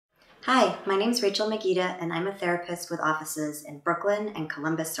Hi, my name is Rachel Magida, and I'm a therapist with offices in Brooklyn and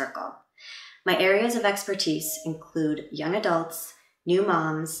Columbus Circle. My areas of expertise include young adults, new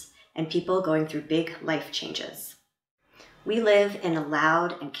moms, and people going through big life changes. We live in a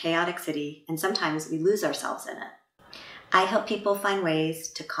loud and chaotic city, and sometimes we lose ourselves in it. I help people find ways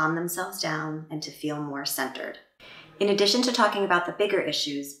to calm themselves down and to feel more centered. In addition to talking about the bigger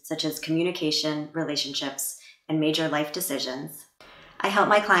issues, such as communication, relationships, and major life decisions, I help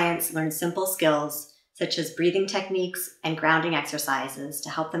my clients learn simple skills such as breathing techniques and grounding exercises to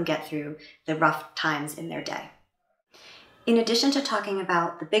help them get through the rough times in their day. In addition to talking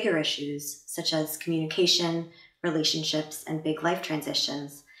about the bigger issues such as communication, relationships, and big life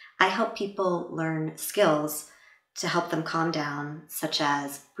transitions, I help people learn skills to help them calm down, such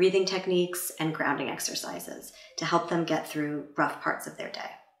as breathing techniques and grounding exercises to help them get through rough parts of their day.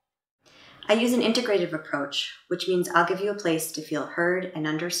 I use an integrative approach, which means I'll give you a place to feel heard and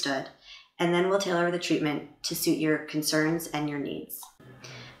understood, and then we'll tailor the treatment to suit your concerns and your needs.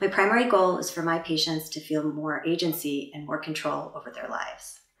 My primary goal is for my patients to feel more agency and more control over their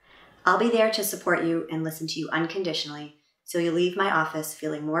lives. I'll be there to support you and listen to you unconditionally, so you'll leave my office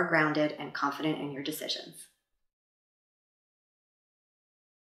feeling more grounded and confident in your decisions.